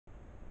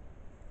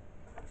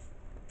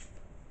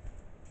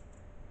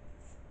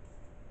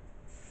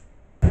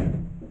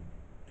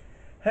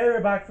Hey,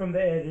 we're back from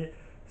the edit.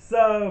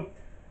 So,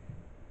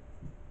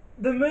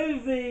 the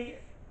movie,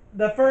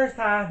 the first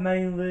half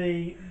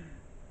mainly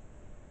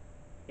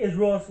is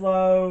real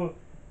slow,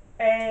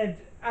 and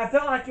I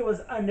felt like it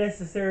was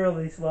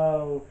unnecessarily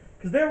slow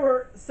because there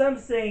were some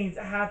scenes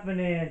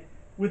happening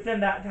within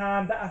that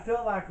time that I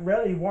felt like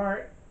really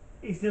weren't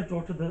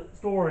essential to the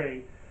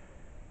story.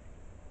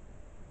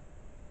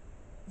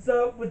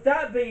 So, with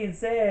that being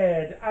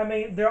said, I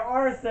mean, there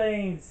are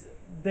things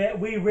that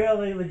we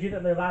really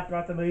legitimately laughed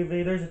about the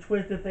movie. There's a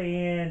twist at the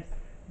end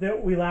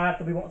that we laughed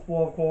that we won't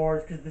spoil, of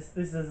course, because this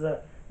is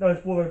a no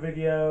spoiler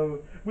video.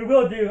 We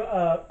will do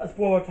a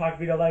spoiler talk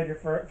video later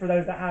for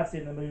those that have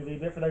seen the movie,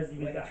 but for those of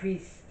you Like a that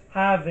twist.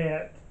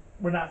 haven't,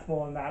 we're not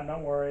spoiling that.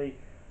 Don't worry.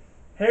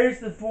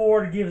 Harrison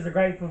Ford gives a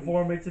great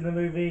performance in the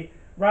movie.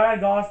 Ryan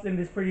Gosling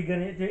is pretty good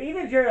in it too.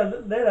 Even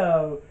Jared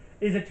Leto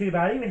isn't too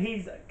bad. Even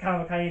he's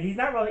kind of okay. He's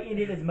not really in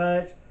it as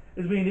much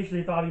as we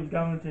initially thought he was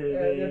going to Yeah,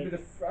 that'd be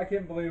be. I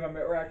can't believe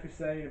we're actually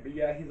saying it, but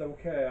yeah, he's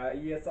okay.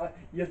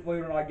 Yes,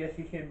 believe it or not, I guess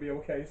he can be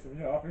okay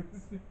sometimes.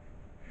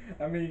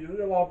 I mean, I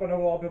know a lot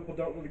of people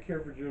don't really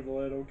care for Jared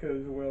Leto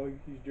because, well,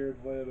 he's Jared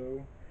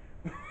Leto.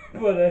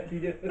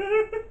 Yeah.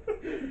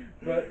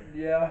 But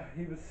yeah,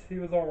 he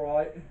was all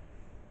right.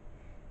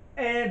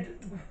 And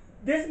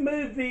this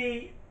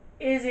movie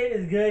isn't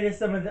as good as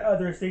some of the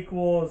other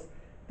sequels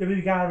that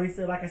we've got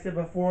recently. Like I said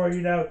before,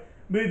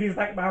 movies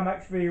like Mad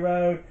Max Fury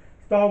Road,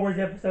 Star Wars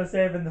Episode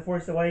 7, The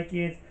Force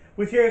Awakens,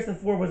 which Harrison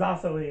Ford was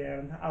also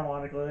in,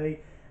 ironically,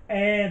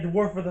 and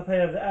War for the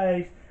Planet of the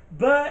Apes.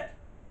 But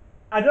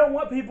I don't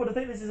want people to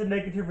think this is a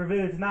negative review.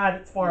 It's not.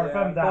 It's far Yeah.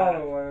 from By the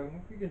that. way,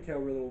 you can tell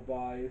we're a little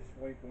biased.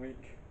 Wink, wink.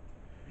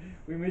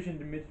 We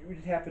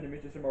just happened to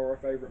mention some of our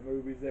favorite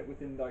movies that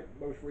within like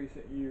most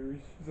recent years.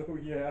 So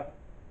yeah,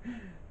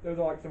 those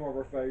are like some of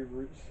our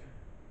favorites.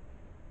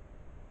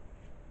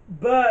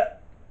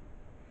 But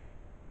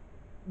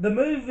the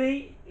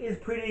movie is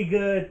pretty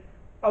good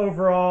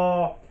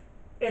overall.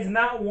 It's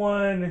not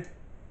one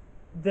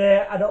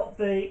that I don't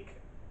think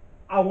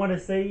I want to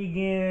see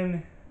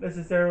again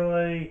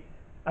necessarily.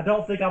 I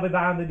don't think I'll be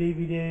buying the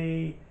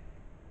DVD.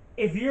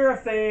 If you're a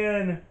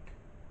fan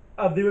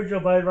of the original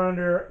Blade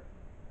Runner,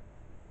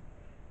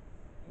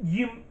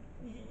 you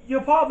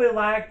you'll probably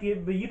like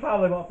it, but you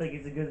probably won't think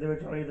it's as good as the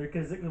original either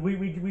because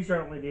we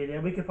certainly did,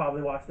 and we could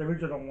probably watch the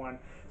original one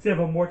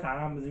several more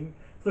times and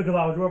look at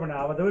Lawrence Jordan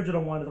now. But the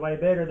original one is way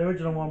better. The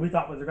original one we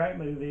thought was a great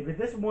movie, but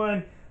this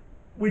one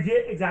we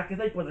did exactly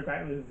think was a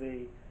great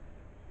movie,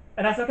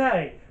 and that's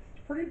okay.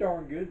 It's pretty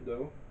darn good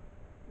though.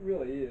 It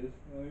really is.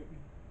 Like,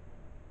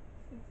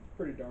 it's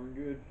pretty darn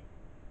good.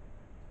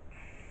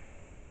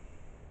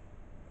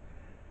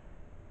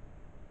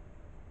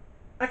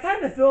 I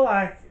kind of feel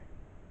like,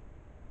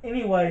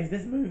 anyways,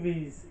 this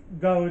movie's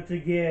going to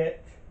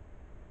get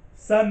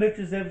some mixed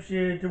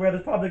reception to where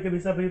there's probably going to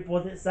be some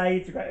people that say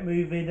it's a great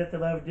movie, that they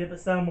loved it, but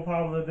some will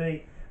probably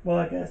be more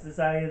like us to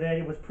say that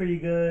it was pretty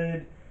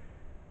good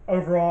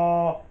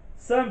overall.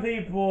 Some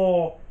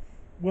people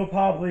will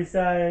probably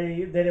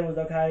say that it was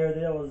okay or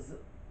that it was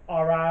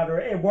alright, or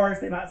at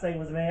worst, they might say it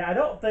was meh. I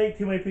don't think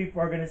too many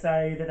people are going to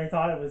say that they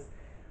thought it was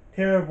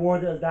terrible or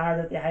that it was bad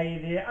or that they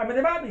hated it. I mean,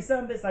 there might be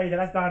some that say that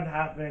that's bound to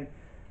happen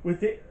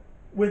with it,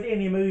 with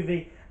any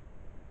movie.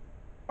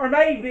 Or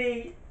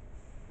maybe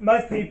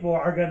most people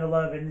are going to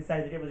love it and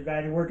say that it was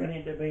great, and we're going to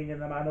end up being in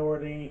the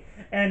minority,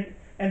 and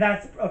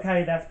that's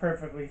okay. That's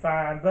perfectly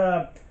fine.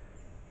 But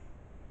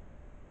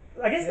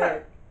I guess Yeah,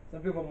 not.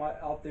 some people might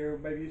out there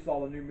maybe you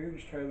saw the new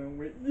Moons trailer and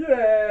went,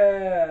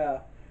 yeah.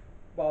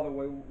 By the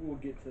way, we'll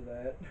get to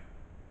that.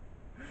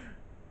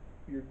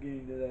 You're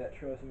getting to that,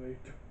 trust me.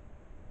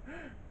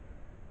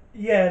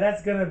 Yeah,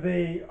 that's gonna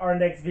be our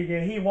next video.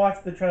 He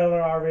watched the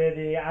trailer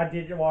already. I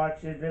didn't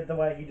watch it, but the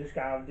way he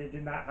described it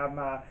did not have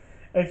my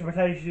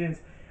expectations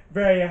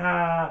very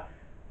high.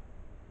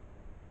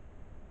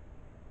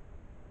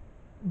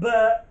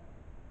 But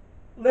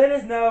let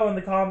us know in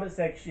the comment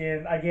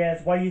section, I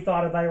guess, what you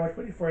thought of Baywatch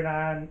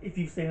 2049 if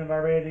you've seen it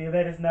already.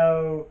 Let us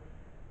know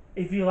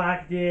if you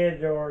liked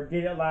it or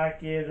didn't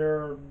like it,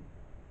 or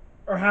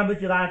how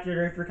much you liked it,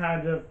 or if you're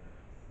kind of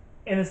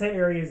in the same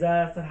area as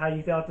us and how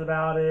you felt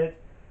about it.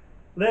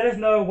 Let us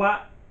know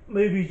what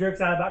movies you're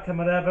excited about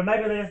coming up, and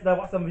maybe let us know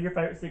what some of your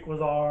favorite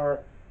sequels are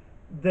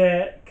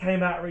that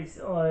came out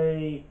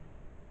recently.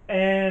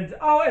 And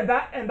oh, and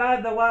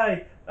by the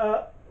way,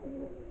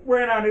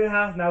 we're in our new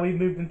house now. We've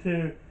moved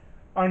into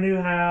our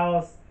new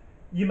house.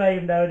 You may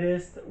have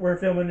noticed we're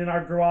filming in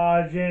our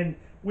garage, and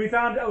we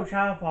found an old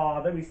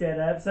tripod that we set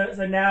up.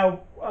 So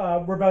now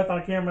we're both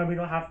on camera, and we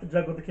don't have to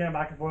juggle the camera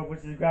back and forth, which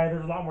is great.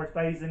 There's a lot more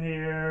space in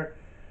here.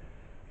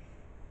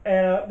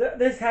 And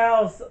this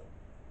house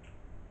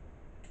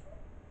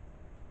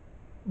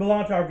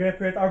belonged to our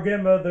grandparents. Our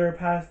grandmother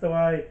passed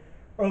away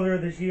earlier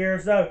this year,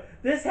 so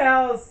this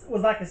house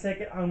was like a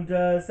second home to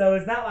us. So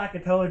it's not like a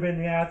totally brand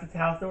new house. It's a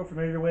house that we're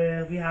familiar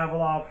with. We have a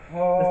lot of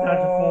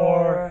nostalgia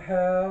Our for,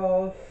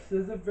 house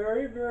is a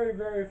very, very,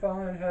 very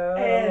fine and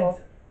house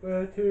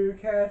with two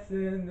cats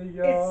in the it's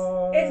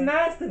yard. it's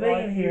nice to be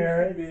Life in used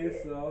here. to be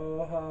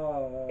so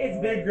high.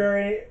 It's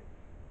bigger.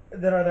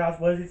 than our house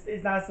was.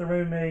 It's nice and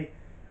roomy,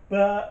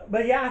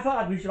 but yeah, I felt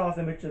like we should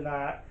also mention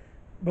that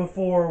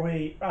before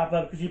we wrap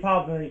up because you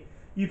probably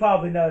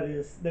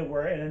noticed that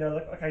we're in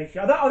another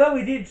location. Although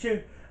we did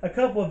shoot a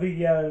couple of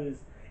videos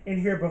in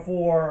here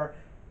before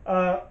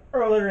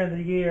earlier in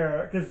the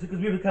year because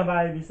we would come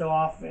by every so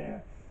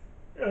often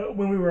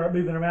when we were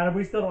moving around, and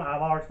we still don't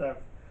have our stuff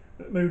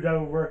moved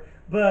over.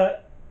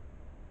 But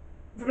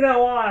from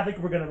now on, I think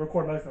we're going to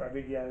record most of our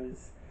videos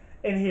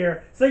in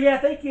here. So yeah,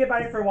 thank you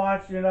everybody for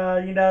watching.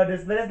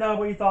 Just let us know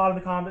what you thought in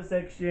the comment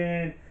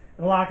section,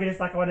 and like it,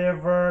 dislike,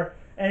 whatever.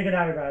 And good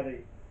night,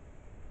 everybody.